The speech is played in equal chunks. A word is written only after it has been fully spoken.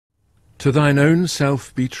To thine own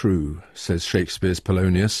self be true, says Shakespeare's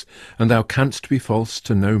Polonius, and thou canst be false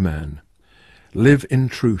to no man. Live in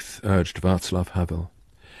truth, urged Václav Havel.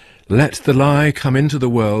 Let the lie come into the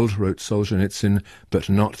world, wrote Solzhenitsyn, but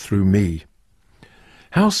not through me.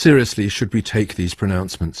 How seriously should we take these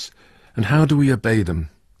pronouncements, and how do we obey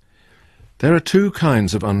them? There are two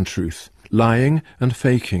kinds of untruth, lying and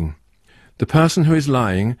faking. The person who is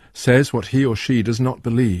lying says what he or she does not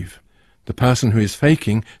believe. The person who is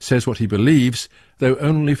faking says what he believes, though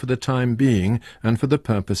only for the time being and for the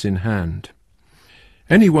purpose in hand.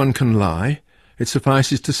 Anyone can lie. It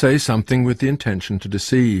suffices to say something with the intention to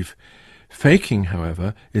deceive. Faking,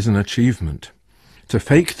 however, is an achievement. To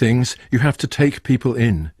fake things, you have to take people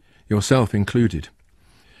in, yourself included.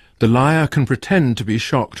 The liar can pretend to be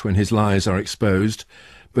shocked when his lies are exposed,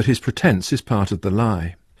 but his pretense is part of the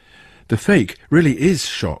lie. The fake really is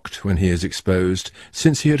shocked when he is exposed,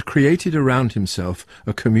 since he had created around himself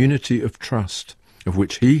a community of trust, of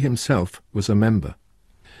which he himself was a member.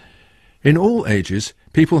 In all ages,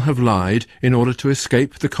 people have lied in order to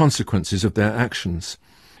escape the consequences of their actions,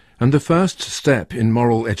 and the first step in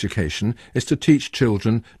moral education is to teach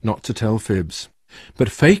children not to tell fibs.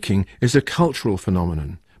 But faking is a cultural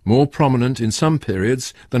phenomenon, more prominent in some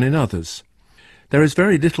periods than in others. There is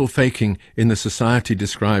very little faking in the society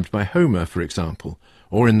described by Homer, for example,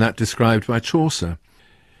 or in that described by Chaucer.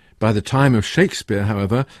 By the time of Shakespeare,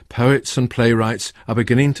 however, poets and playwrights are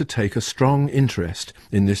beginning to take a strong interest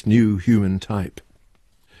in this new human type.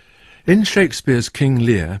 In Shakespeare's King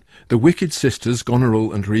Lear, the wicked sisters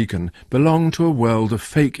Goneril and Regan belong to a world of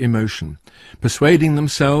fake emotion, persuading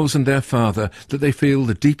themselves and their father that they feel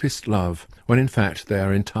the deepest love, when in fact they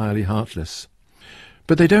are entirely heartless.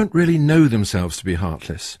 But they don't really know themselves to be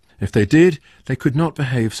heartless. If they did, they could not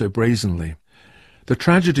behave so brazenly. The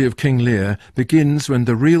tragedy of King Lear begins when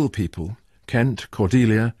the real people, Kent,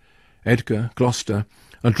 Cordelia, Edgar, Gloucester,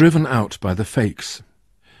 are driven out by the fakes.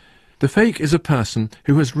 The fake is a person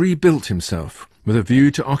who has rebuilt himself with a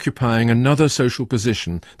view to occupying another social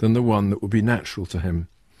position than the one that would be natural to him.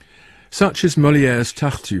 Such is Molière's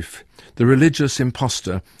Tartuffe, the religious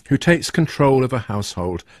impostor who takes control of a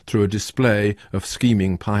household through a display of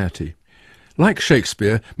scheming piety. Like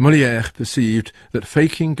Shakespeare, Molière perceived that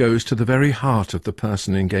faking goes to the very heart of the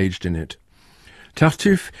person engaged in it.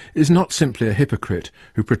 Tartuffe is not simply a hypocrite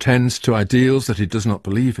who pretends to ideals that he does not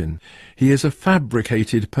believe in. He is a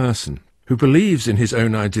fabricated person who believes in his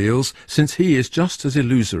own ideals, since he is just as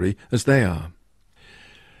illusory as they are.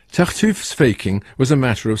 Tartuffe's faking was a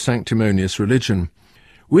matter of sanctimonious religion.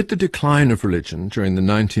 With the decline of religion during the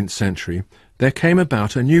 19th century, there came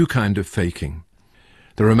about a new kind of faking.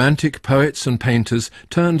 The Romantic poets and painters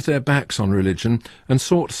turned their backs on religion and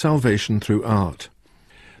sought salvation through art.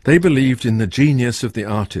 They believed in the genius of the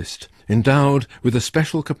artist, endowed with a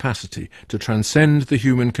special capacity to transcend the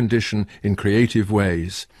human condition in creative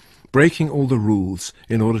ways, breaking all the rules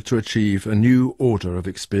in order to achieve a new order of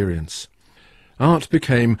experience. Art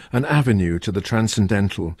became an avenue to the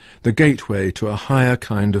transcendental, the gateway to a higher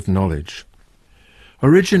kind of knowledge.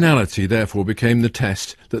 Originality, therefore, became the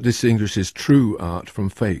test that distinguishes true art from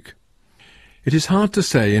fake. It is hard to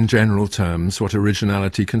say in general terms what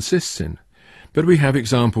originality consists in, but we have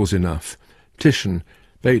examples enough: Titian,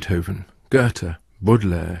 Beethoven, Goethe,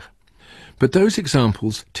 Baudelaire. But those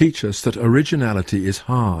examples teach us that originality is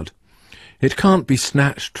hard. It can't be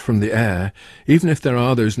snatched from the air, even if there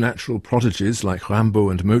are those natural prodigies like Rimbaud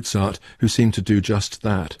and Mozart who seem to do just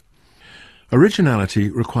that. Originality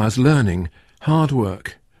requires learning, hard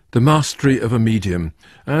work, the mastery of a medium,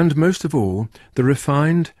 and, most of all, the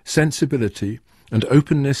refined sensibility and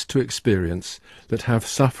openness to experience that have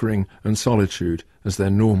suffering and solitude as their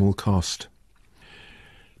normal cost.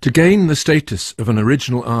 To gain the status of an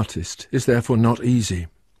original artist is therefore not easy.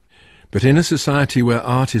 But in a society where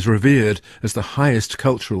art is revered as the highest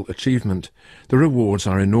cultural achievement, the rewards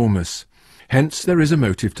are enormous. Hence there is a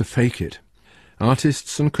motive to fake it.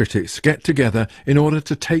 Artists and critics get together in order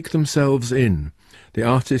to take themselves in, the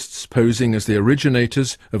artists posing as the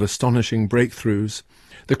originators of astonishing breakthroughs,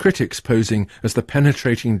 the critics posing as the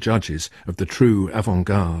penetrating judges of the true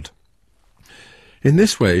avant-garde. In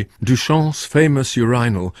this way, Duchamp's famous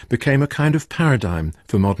urinal became a kind of paradigm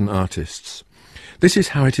for modern artists. This is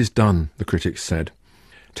how it is done, the critics said.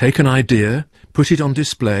 Take an idea, put it on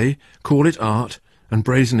display, call it art, and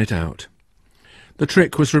brazen it out. The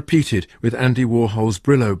trick was repeated with Andy Warhol's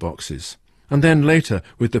Brillo boxes, and then later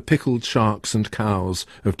with the pickled sharks and cows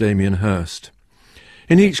of Damien Hirst.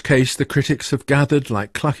 In each case the critics have gathered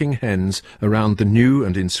like clucking hens around the new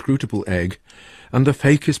and inscrutable egg, and the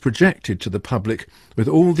fake is projected to the public with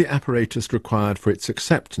all the apparatus required for its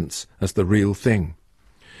acceptance as the real thing.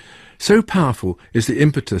 So powerful is the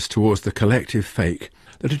impetus towards the collective fake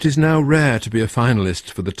that it is now rare to be a finalist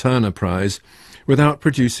for the Turner Prize without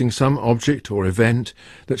producing some object or event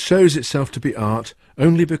that shows itself to be art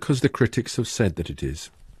only because the critics have said that it is.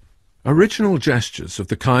 Original gestures of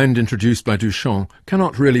the kind introduced by Duchamp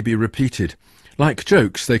cannot really be repeated. Like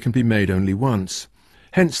jokes, they can be made only once.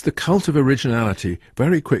 Hence, the cult of originality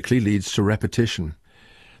very quickly leads to repetition.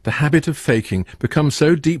 The habit of faking becomes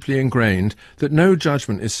so deeply ingrained that no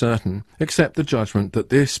judgment is certain except the judgment that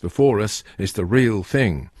this before us is the real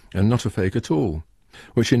thing and not a fake at all,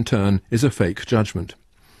 which in turn is a fake judgment.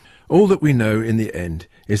 All that we know in the end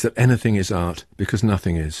is that anything is art because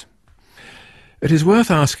nothing is. It is worth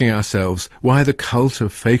asking ourselves why the cult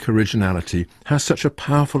of fake originality has such a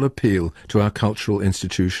powerful appeal to our cultural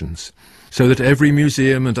institutions, so that every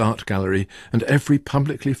museum and art gallery and every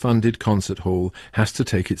publicly funded concert hall has to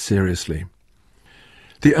take it seriously.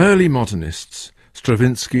 The early modernists,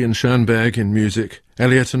 Stravinsky and Schoenberg in music,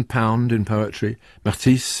 Eliot and Pound in poetry,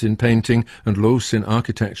 Matisse in painting and Loos in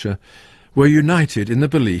architecture, were united in the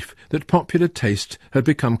belief that popular taste had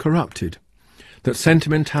become corrupted, that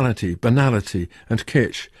sentimentality, banality and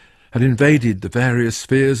kitsch had invaded the various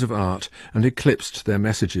spheres of art and eclipsed their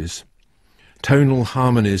messages. Tonal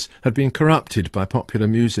harmonies had been corrupted by popular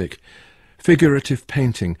music. Figurative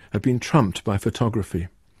painting had been trumped by photography.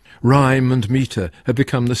 Rhyme and metre had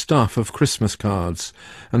become the stuff of Christmas cards,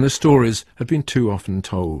 and the stories had been too often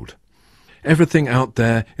told. Everything out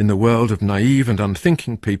there in the world of naive and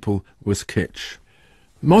unthinking people was kitsch.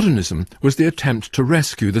 Modernism was the attempt to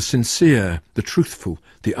rescue the sincere, the truthful,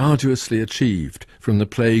 the arduously achieved from the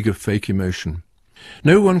plague of fake emotion.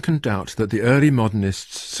 No one can doubt that the early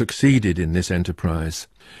modernists succeeded in this enterprise,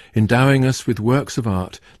 endowing us with works of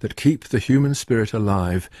art that keep the human spirit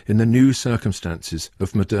alive in the new circumstances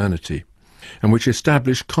of modernity, and which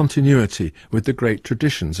establish continuity with the great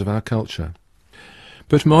traditions of our culture.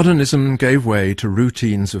 But modernism gave way to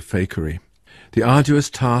routines of fakery. The arduous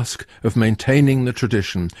task of maintaining the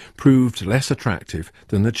tradition proved less attractive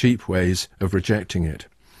than the cheap ways of rejecting it.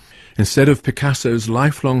 Instead of Picasso's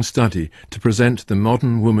lifelong study to present the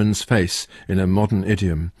modern woman's face in a modern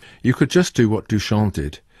idiom, you could just do what Duchamp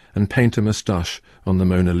did and paint a moustache on the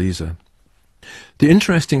Mona Lisa. The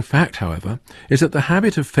interesting fact, however, is that the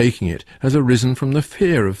habit of faking it has arisen from the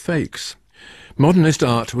fear of fakes. Modernist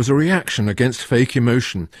art was a reaction against fake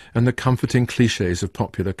emotion and the comforting clichés of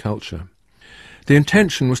popular culture. The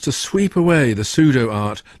intention was to sweep away the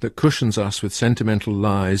pseudo-art that cushions us with sentimental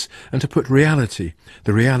lies and to put reality,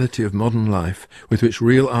 the reality of modern life, with which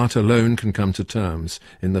real art alone can come to terms,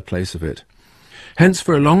 in the place of it. Hence,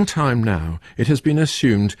 for a long time now, it has been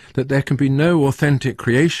assumed that there can be no authentic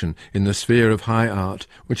creation in the sphere of high art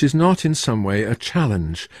which is not in some way a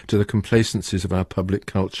challenge to the complacencies of our public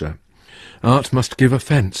culture. Art must give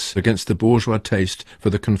offence against the bourgeois taste for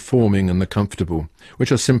the conforming and the comfortable,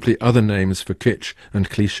 which are simply other names for kitsch and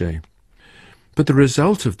cliché. But the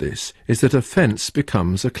result of this is that offence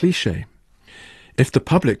becomes a cliché. If the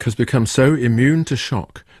public has become so immune to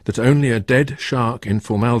shock that only a dead shark in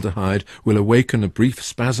formaldehyde will awaken a brief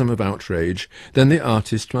spasm of outrage, then the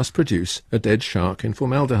artist must produce a dead shark in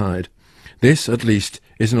formaldehyde. This, at least,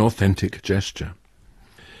 is an authentic gesture.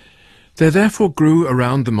 There therefore grew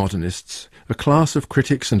around the modernists a class of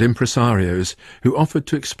critics and impresarios who offered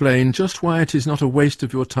to explain just why it is not a waste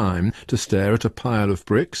of your time to stare at a pile of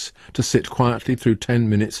bricks, to sit quietly through 10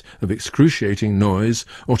 minutes of excruciating noise,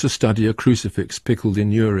 or to study a crucifix pickled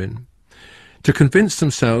in urine. To convince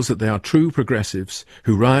themselves that they are true progressives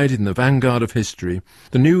who ride in the vanguard of history,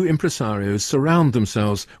 the new impresarios surround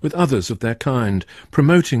themselves with others of their kind,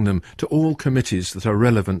 promoting them to all committees that are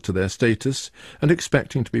relevant to their status and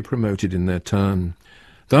expecting to be promoted in their turn.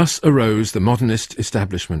 Thus arose the modernist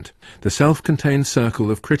establishment, the self-contained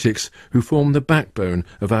circle of critics who form the backbone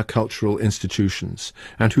of our cultural institutions,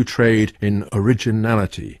 and who trade in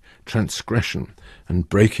originality, transgression, and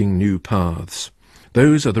breaking new paths.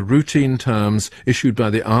 Those are the routine terms issued by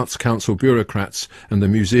the Arts Council bureaucrats and the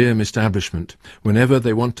museum establishment whenever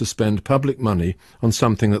they want to spend public money on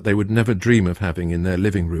something that they would never dream of having in their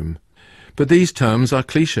living room. But these terms are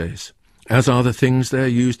clichés, as are the things they are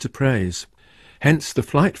used to praise. Hence the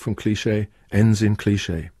flight from cliché ends in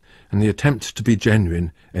cliché, and the attempt to be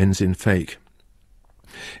genuine ends in fake.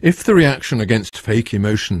 If the reaction against fake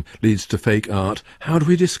emotion leads to fake art, how do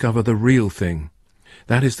we discover the real thing?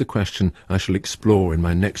 That is the question I shall explore in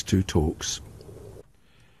my next two talks.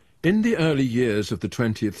 In the early years of the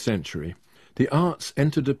 20th century, the arts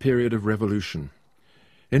entered a period of revolution.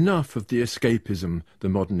 Enough of the escapism, the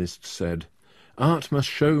modernists said. Art must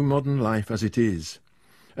show modern life as it is.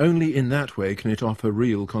 Only in that way can it offer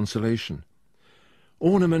real consolation.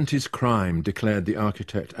 "Ornament is crime," declared the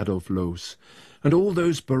architect Adolf Loos, and all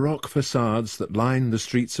those baroque facades that line the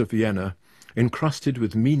streets of Vienna, encrusted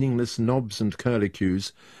with meaningless knobs and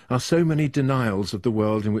curlicues, are so many denials of the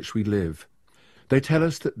world in which we live. They tell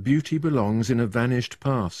us that beauty belongs in a vanished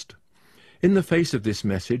past. In the face of this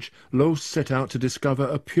message, Loos set out to discover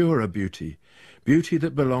a purer beauty, beauty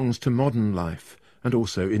that belongs to modern life, and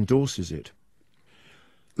also endorses it.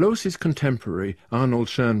 Loos's contemporary, Arnold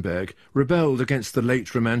Schoenberg, rebelled against the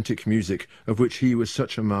late Romantic music of which he was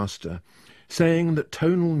such a master, saying that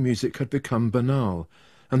tonal music had become banal,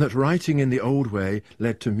 and that writing in the old way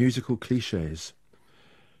led to musical clichés.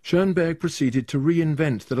 Schoenberg proceeded to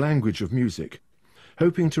reinvent the language of music,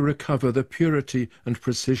 hoping to recover the purity and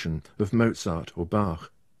precision of Mozart or Bach.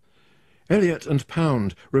 Eliot and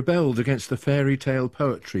Pound rebelled against the fairy tale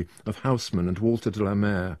poetry of Haussmann and Walter de la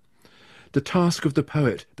Mare. The task of the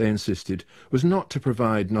poet, they insisted, was not to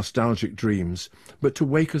provide nostalgic dreams, but to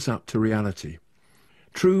wake us up to reality.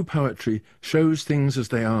 True poetry shows things as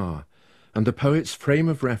they are, and the poet's frame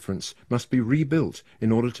of reference must be rebuilt in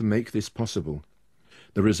order to make this possible.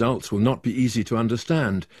 The results will not be easy to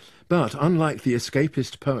understand, but unlike the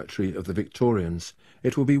escapist poetry of the Victorians,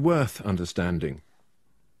 it will be worth understanding.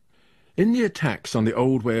 In the attacks on the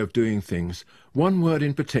old way of doing things, one word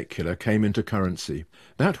in particular came into currency.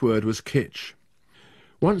 That word was kitsch.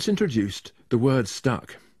 Once introduced, the word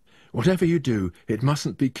stuck. Whatever you do, it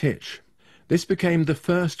mustn't be kitsch. This became the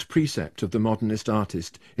first precept of the modernist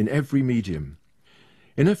artist in every medium.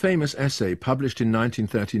 In a famous essay published in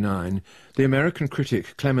 1939, the American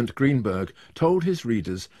critic Clement Greenberg told his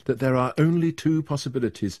readers that there are only two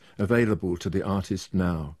possibilities available to the artist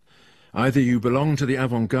now. Either you belong to the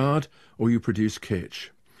avant-garde or you produce kitsch.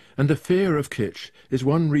 And the fear of kitsch is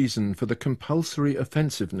one reason for the compulsory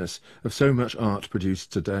offensiveness of so much art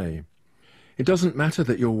produced today. It doesn't matter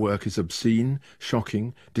that your work is obscene,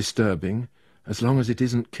 shocking, disturbing, as long as it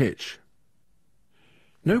isn't kitsch.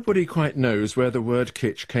 Nobody quite knows where the word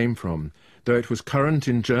kitsch came from, though it was current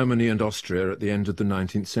in Germany and Austria at the end of the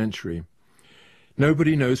 19th century.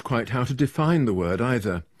 Nobody knows quite how to define the word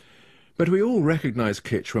either, but we all recognise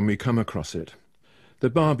kitsch when we come across it.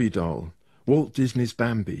 The Barbie doll, Walt Disney's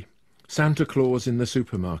Bambi, Santa Claus in the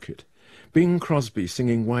supermarket, Bing Crosby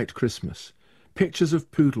singing White Christmas, pictures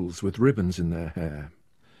of poodles with ribbons in their hair.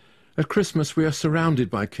 At Christmas we are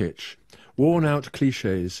surrounded by kitsch, worn-out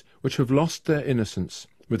clichés which have lost their innocence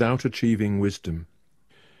without achieving wisdom.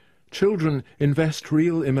 Children invest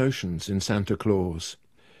real emotions in Santa Claus.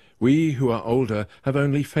 We, who are older, have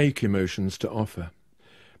only fake emotions to offer.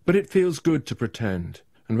 But it feels good to pretend,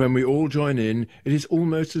 and when we all join in, it is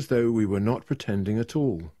almost as though we were not pretending at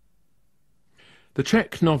all. The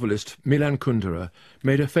Czech novelist Milan Kundera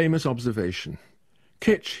made a famous observation.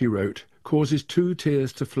 Kitsch, he wrote, causes two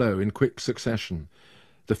tears to flow in quick succession.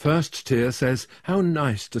 The first tear says, "How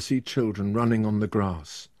nice to see children running on the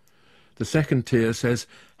grass." The second tear says,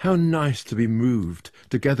 "How nice to be moved,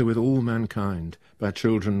 together with all mankind, by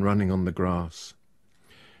children running on the grass."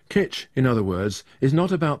 Kitsch, in other words, is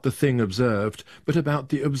not about the thing observed, but about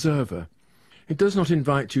the observer. It does not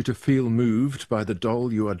invite you to feel moved by the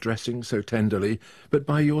doll you are dressing so tenderly, but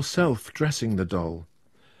by yourself dressing the doll.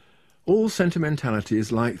 All sentimentality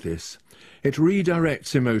is like this. It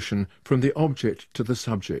redirects emotion from the object to the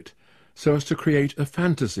subject, so as to create a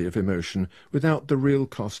fantasy of emotion without the real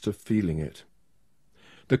cost of feeling it.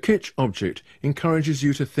 The kitsch object encourages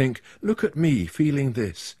you to think, "Look at me feeling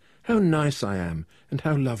this. How nice I am, and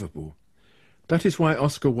how lovable." That is why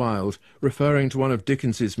Oscar Wilde, referring to one of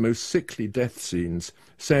Dickens's most sickly death scenes,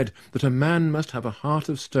 said that a man must have a heart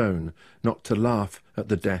of stone not to laugh at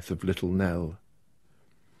the death of little Nell.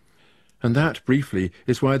 And that, briefly,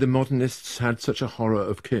 is why the modernists had such a horror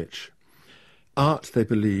of kitsch. Art, they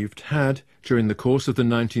believed, had, during the course of the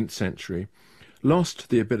 19th century, lost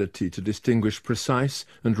the ability to distinguish precise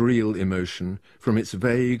and real emotion from its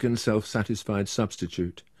vague and self-satisfied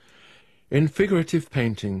substitute. In figurative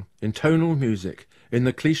painting, in tonal music, in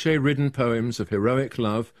the cliché-ridden poems of heroic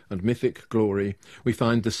love and mythic glory, we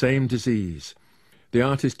find the same disease. The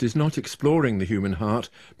artist is not exploring the human heart,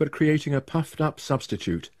 but creating a puffed-up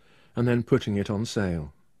substitute, and then putting it on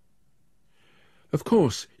sale. Of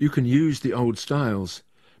course, you can use the old styles,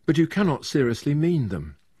 but you cannot seriously mean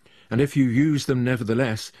them. And if you use them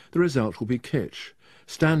nevertheless, the result will be kitsch,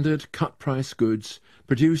 standard cut-price goods,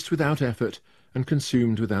 produced without effort and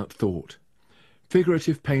consumed without thought.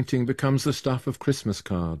 Figurative painting becomes the stuff of Christmas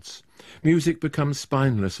cards. Music becomes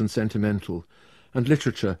spineless and sentimental, and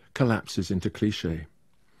literature collapses into cliché.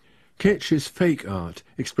 Kitsch is fake art,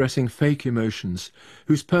 expressing fake emotions,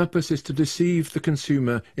 whose purpose is to deceive the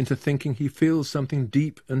consumer into thinking he feels something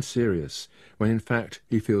deep and serious, when in fact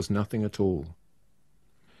he feels nothing at all.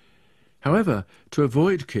 However, to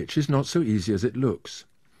avoid kitsch is not so easy as it looks.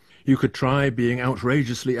 You could try being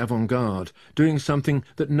outrageously avant-garde, doing something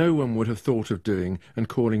that no one would have thought of doing and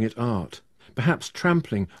calling it art, perhaps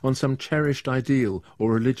trampling on some cherished ideal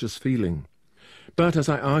or religious feeling. But, as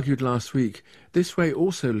I argued last week, this way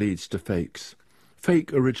also leads to fakes.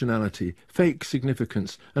 Fake originality, fake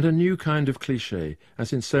significance, and a new kind of cliché,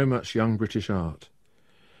 as in so much young British art.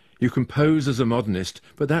 You can pose as a modernist,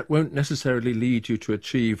 but that won't necessarily lead you to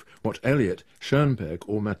achieve what Eliot, Schoenberg,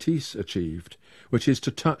 or Matisse achieved, which is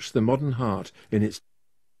to touch the modern heart in its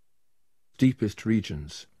deepest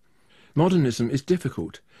regions. Modernism is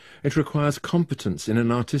difficult. It requires competence in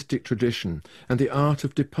an artistic tradition and the art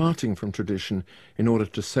of departing from tradition in order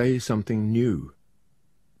to say something new.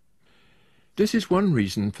 This is one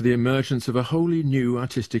reason for the emergence of a wholly new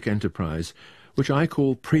artistic enterprise, which I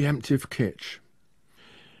call preemptive kitsch.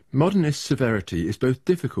 Modernist severity is both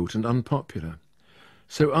difficult and unpopular.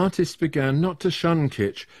 So artists began not to shun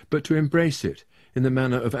kitsch, but to embrace it, in the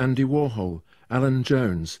manner of Andy Warhol, Alan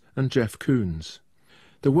Jones, and Jeff Koons.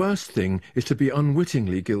 The worst thing is to be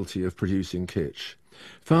unwittingly guilty of producing kitsch.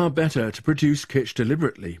 Far better to produce kitsch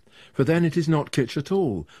deliberately, for then it is not kitsch at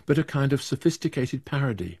all, but a kind of sophisticated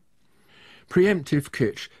parody. Preemptive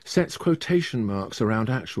kitsch sets quotation marks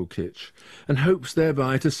around actual kitsch, and hopes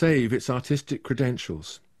thereby to save its artistic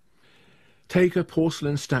credentials. Take a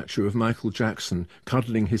porcelain statue of Michael Jackson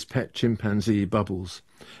cuddling his pet chimpanzee Bubbles.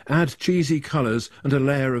 Add cheesy colours and a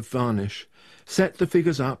layer of varnish. Set the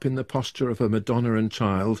figures up in the posture of a Madonna and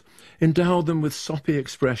Child, endow them with soppy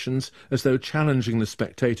expressions as though challenging the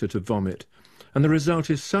spectator to vomit, and the result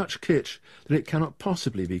is such kitsch that it cannot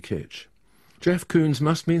possibly be kitsch. Jeff Koons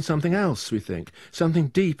must mean something else, we think, something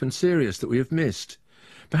deep and serious that we have missed.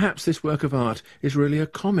 Perhaps this work of art is really a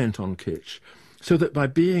comment on kitsch, so that by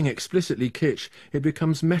being explicitly kitsch it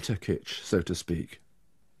becomes meta-kitsch, so to speak.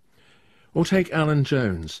 Or take Alan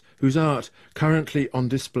Jones, whose art, currently on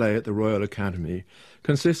display at the Royal Academy,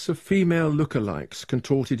 consists of female look-alikes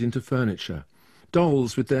contorted into furniture,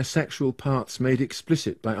 dolls with their sexual parts made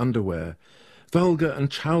explicit by underwear, vulgar and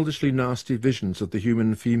childishly nasty visions of the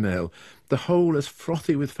human female, the whole as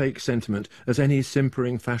frothy with fake sentiment as any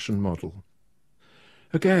simpering fashion model.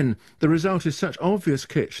 Again, the result is such obvious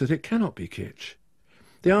kitsch that it cannot be kitsch.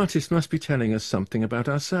 The artist must be telling us something about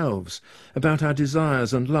ourselves, about our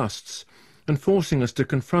desires and lusts, and forcing us to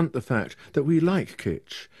confront the fact that we like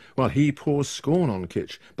kitsch, while he pours scorn on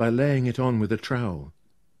kitsch by laying it on with a trowel.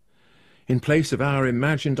 In place of our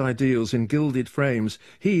imagined ideals in gilded frames,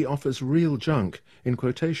 he offers real junk in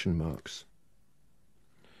quotation marks.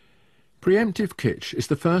 Preemptive kitsch is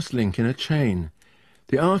the first link in a chain.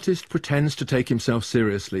 The artist pretends to take himself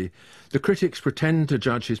seriously, the critics pretend to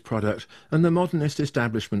judge his product, and the modernist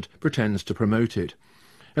establishment pretends to promote it.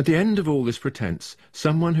 At the end of all this pretense,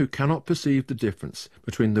 someone who cannot perceive the difference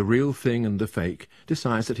between the real thing and the fake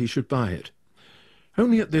decides that he should buy it.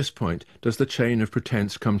 Only at this point does the chain of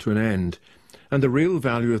pretense come to an end, and the real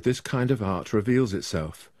value of this kind of art reveals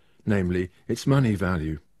itself, namely its money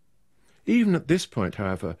value. Even at this point,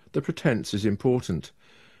 however, the pretense is important.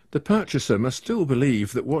 The purchaser must still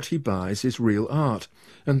believe that what he buys is real art,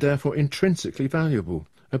 and therefore intrinsically valuable,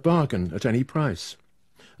 a bargain at any price.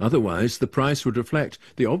 Otherwise, the price would reflect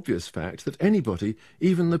the obvious fact that anybody,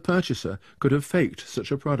 even the purchaser, could have faked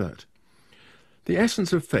such a product. The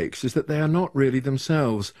essence of fakes is that they are not really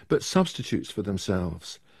themselves, but substitutes for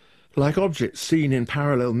themselves. Like objects seen in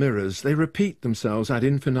parallel mirrors, they repeat themselves ad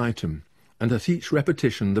infinitum, and at each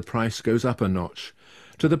repetition the price goes up a notch,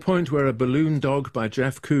 to the point where a balloon dog by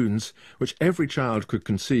Jeff Koons, which every child could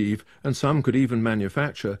conceive, and some could even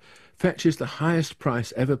manufacture, fetches the highest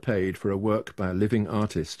price ever paid for a work by a living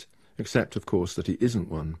artist, except, of course, that he isn't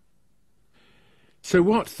one. So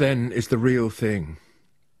what, then, is the real thing?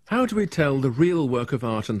 How do we tell the real work of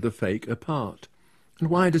art and the fake apart? And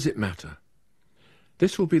why does it matter?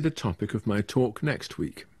 This will be the topic of my talk next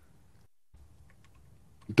week.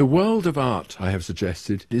 The world of art, I have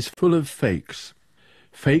suggested, is full of fakes.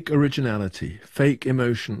 Fake originality, fake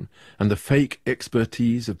emotion, and the fake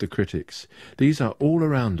expertise of the critics. These are all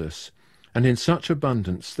around us, and in such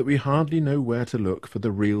abundance that we hardly know where to look for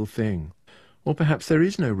the real thing. Or perhaps there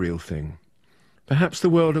is no real thing. Perhaps the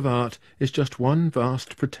world of art is just one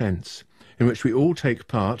vast pretense, in which we all take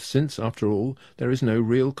part, since, after all, there is no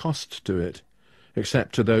real cost to it,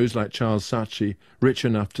 except to those like Charles Saatchi, rich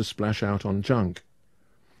enough to splash out on junk.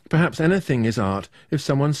 Perhaps anything is art if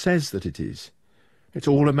someone says that it is. It's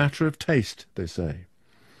all a matter of taste, they say.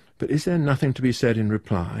 But is there nothing to be said in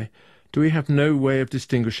reply? Do we have no way of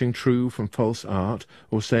distinguishing true from false art,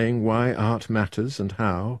 or saying why art matters and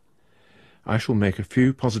how? I shall make a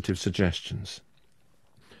few positive suggestions.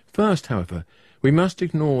 First, however, we must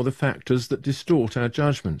ignore the factors that distort our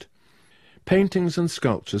judgment. Paintings and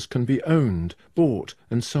sculptures can be owned, bought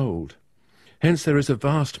and sold. Hence there is a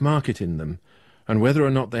vast market in them, and whether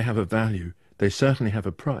or not they have a value, they certainly have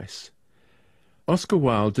a price. Oscar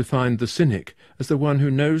Wilde defined the cynic as the one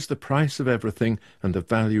who knows the price of everything and the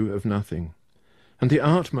value of nothing. And the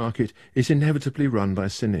art market is inevitably run by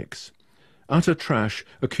cynics. Utter trash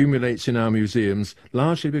accumulates in our museums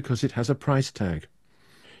largely because it has a price tag.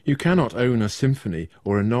 You cannot own a symphony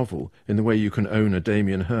or a novel in the way you can own a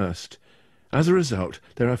Damien Hirst. As a result,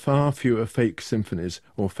 there are far fewer fake symphonies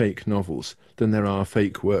or fake novels than there are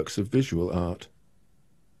fake works of visual art.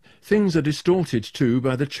 Things are distorted, too,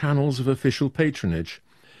 by the channels of official patronage.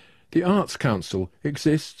 The Arts Council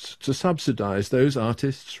exists to subsidise those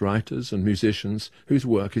artists, writers and musicians whose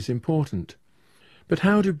work is important. But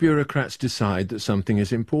how do bureaucrats decide that something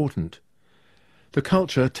is important? The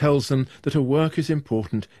culture tells them that a work is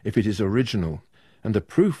important if it is original, and the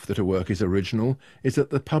proof that a work is original is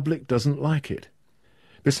that the public doesn't like it.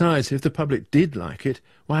 Besides, if the public did like it,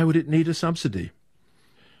 why would it need a subsidy?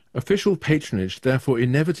 Official patronage therefore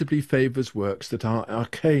inevitably favours works that are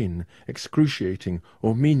arcane, excruciating,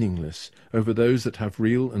 or meaningless over those that have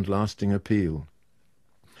real and lasting appeal.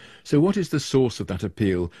 So what is the source of that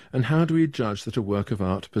appeal, and how do we judge that a work of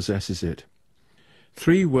art possesses it?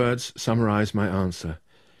 3 words summarise my answer: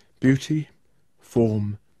 beauty,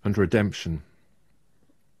 form, and redemption.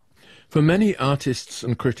 For many artists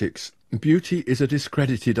and critics, beauty is a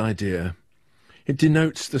discredited idea. It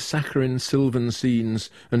denotes the saccharine sylvan scenes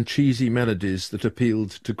and cheesy melodies that appealed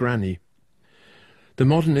to Granny. The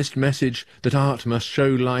modernist message that art must show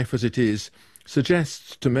life as it is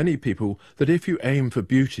suggests to many people that if you aim for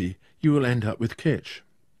beauty, you will end up with kitsch.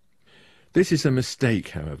 This is a mistake,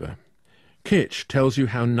 however. Kitsch tells you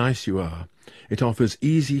how nice you are. It offers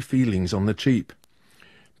easy feelings on the cheap.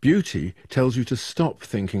 Beauty tells you to stop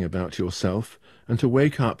thinking about yourself and to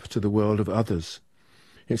wake up to the world of others.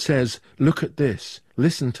 It says, look at this,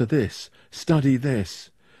 listen to this, study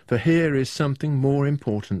this, for here is something more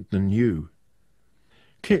important than you.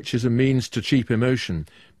 Kitsch is a means to cheap emotion.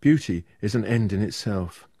 Beauty is an end in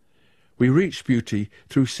itself. We reach beauty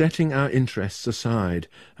through setting our interests aside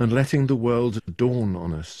and letting the world dawn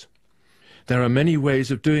on us. There are many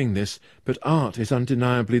ways of doing this, but art is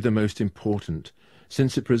undeniably the most important,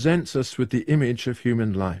 since it presents us with the image of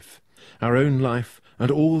human life, our own life and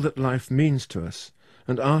all that life means to us,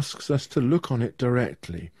 and asks us to look on it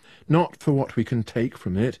directly, not for what we can take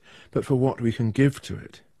from it, but for what we can give to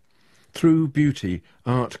it. Through beauty,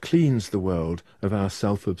 art cleans the world of our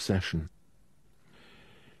self-obsession.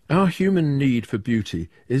 Our human need for beauty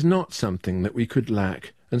is not something that we could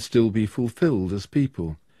lack and still be fulfilled as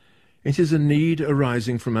people. It is a need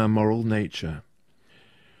arising from our moral nature.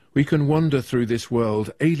 We can wander through this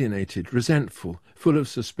world alienated, resentful, full of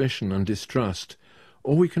suspicion and distrust,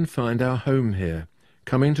 or we can find our home here,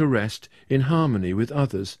 coming to rest in harmony with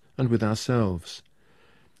others and with ourselves.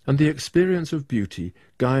 And the experience of beauty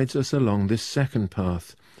guides us along this second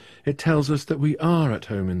path. It tells us that we are at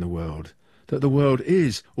home in the world, that the world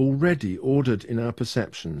is already ordered in our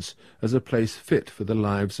perceptions as a place fit for the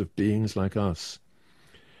lives of beings like us.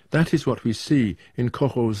 That is what we see in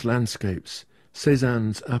Corot's landscapes,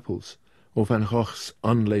 Cézanne's apples, or Van Gogh's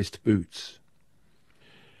unlaced boots.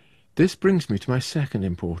 This brings me to my second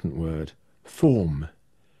important word, form.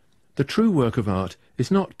 The true work of art is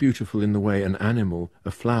not beautiful in the way an animal,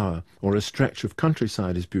 a flower, or a stretch of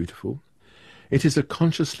countryside is beautiful. It is a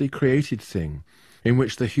consciously created thing, in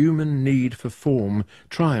which the human need for form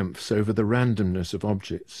triumphs over the randomness of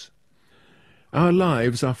objects. Our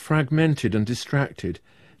lives are fragmented and distracted.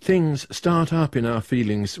 Things start up in our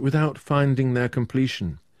feelings without finding their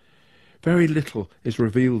completion. Very little is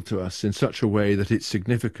revealed to us in such a way that its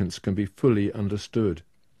significance can be fully understood.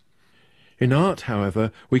 In art,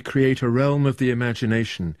 however, we create a realm of the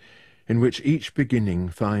imagination in which each beginning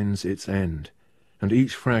finds its end, and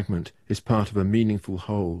each fragment is part of a meaningful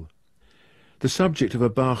whole. The subject of a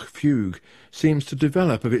Bach fugue seems to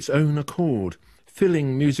develop of its own accord,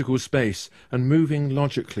 filling musical space and moving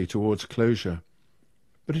logically towards closure.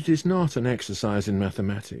 But it is not an exercise in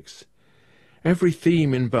mathematics. Every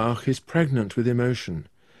theme in Bach is pregnant with emotion,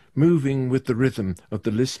 moving with the rhythm of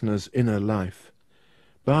the listener's inner life.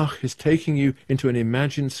 Bach is taking you into an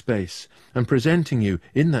imagined space and presenting you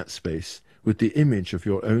in that space with the image of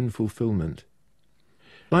your own fulfillment.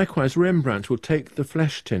 Likewise, Rembrandt will take the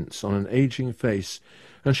flesh tints on an ageing face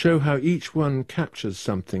and show how each one captures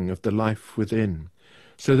something of the life within,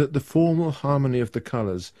 so that the formal harmony of the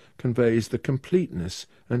colours conveys the completeness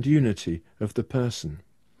and unity of the person.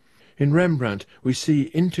 In Rembrandt we see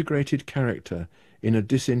integrated character in a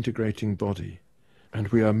disintegrating body, and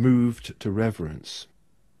we are moved to reverence.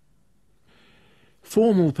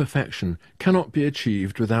 Formal perfection cannot be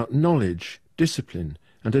achieved without knowledge, discipline,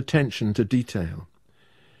 and attention to detail.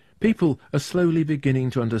 People are slowly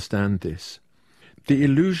beginning to understand this. The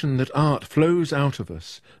illusion that art flows out of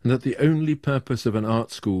us and that the only purpose of an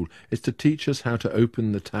art school is to teach us how to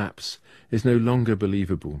open the taps is no longer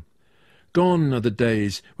believable. Gone are the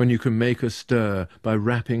days when you can make a stir by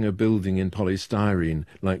wrapping a building in polystyrene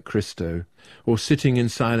like Christo, or sitting in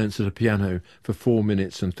silence at a piano for 4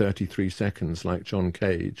 minutes and 33 seconds like John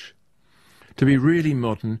Cage. To be really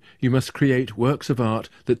modern, you must create works of art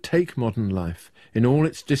that take modern life in all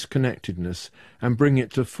its disconnectedness and bring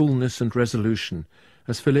it to fullness and resolution,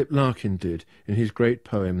 as Philip Larkin did in his great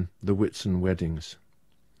poem The Whitsun Weddings.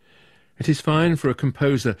 It is fine for a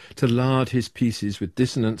composer to lard his pieces with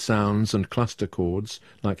dissonant sounds and cluster chords,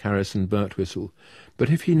 like Harrison Birtwistle, but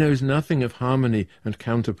if he knows nothing of harmony and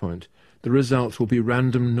counterpoint, the result will be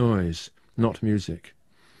random noise, not music.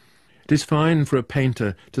 It is fine for a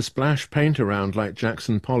painter to splash paint around like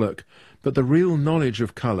Jackson Pollock, but the real knowledge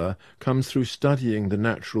of colour comes through studying the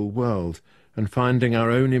natural world and finding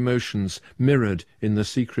our own emotions mirrored in the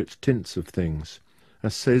secret tints of things,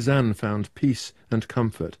 as Cézanne found peace and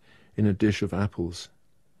comfort in a dish of apples.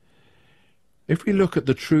 If we look at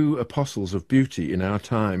the true apostles of beauty in our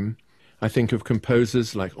time, I think of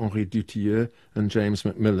composers like Henri Dutilleux and James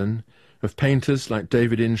Macmillan, of painters like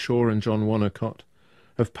David Inshaw and John Wonnacott,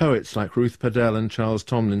 of poets like Ruth Padel and Charles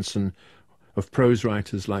Tomlinson, of prose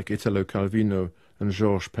writers like Italo Calvino and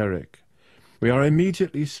Georges Perec. We are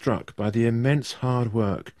immediately struck by the immense hard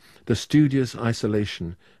work, the studious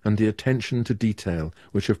isolation, and the attention to detail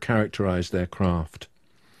which have characterized their craft.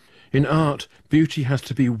 In art, beauty has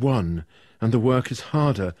to be won, and the work is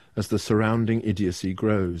harder as the surrounding idiocy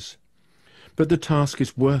grows. But the task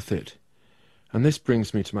is worth it, and this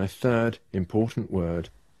brings me to my third important word,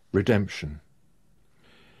 redemption.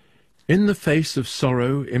 In the face of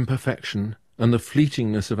sorrow, imperfection, and the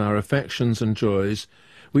fleetingness of our affections and joys,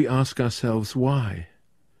 we ask ourselves why.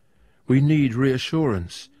 We need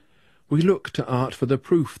reassurance. We look to art for the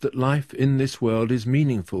proof that life in this world is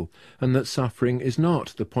meaningful and that suffering is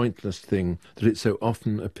not the pointless thing that it so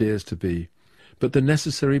often appears to be, but the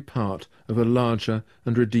necessary part of a larger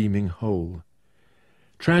and redeeming whole.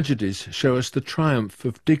 Tragedies show us the triumph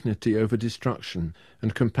of dignity over destruction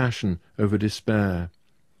and compassion over despair.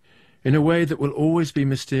 In a way that will always be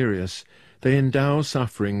mysterious, they endow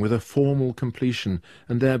suffering with a formal completion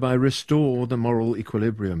and thereby restore the moral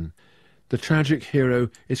equilibrium. The tragic hero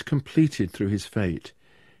is completed through his fate.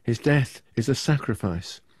 His death is a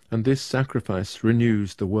sacrifice, and this sacrifice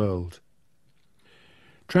renews the world.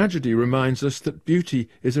 Tragedy reminds us that beauty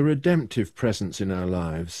is a redemptive presence in our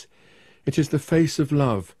lives. It is the face of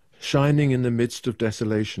love, shining in the midst of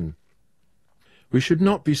desolation. We should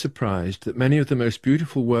not be surprised that many of the most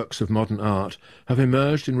beautiful works of modern art have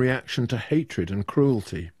emerged in reaction to hatred and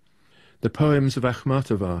cruelty. The poems of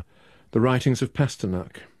Akhmatova, the writings of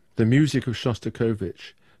Pasternak, the music of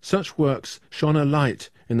Shostakovich, such works shone a light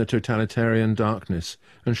in the totalitarian darkness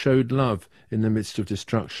and showed love in the midst of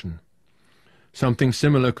destruction. Something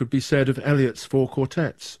similar could be said of Eliot's four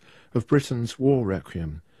quartets, of Britten's War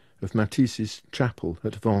Requiem, of Matisse's Chapel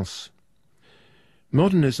at Vence.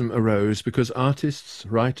 Modernism arose because artists,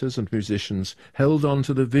 writers and musicians held on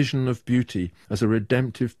to the vision of beauty as a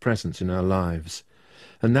redemptive presence in our lives,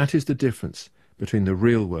 and that is the difference between the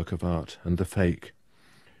real work of art and the fake.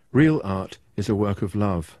 Real art is a work of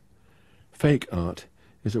love. Fake art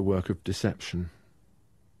is a work of deception.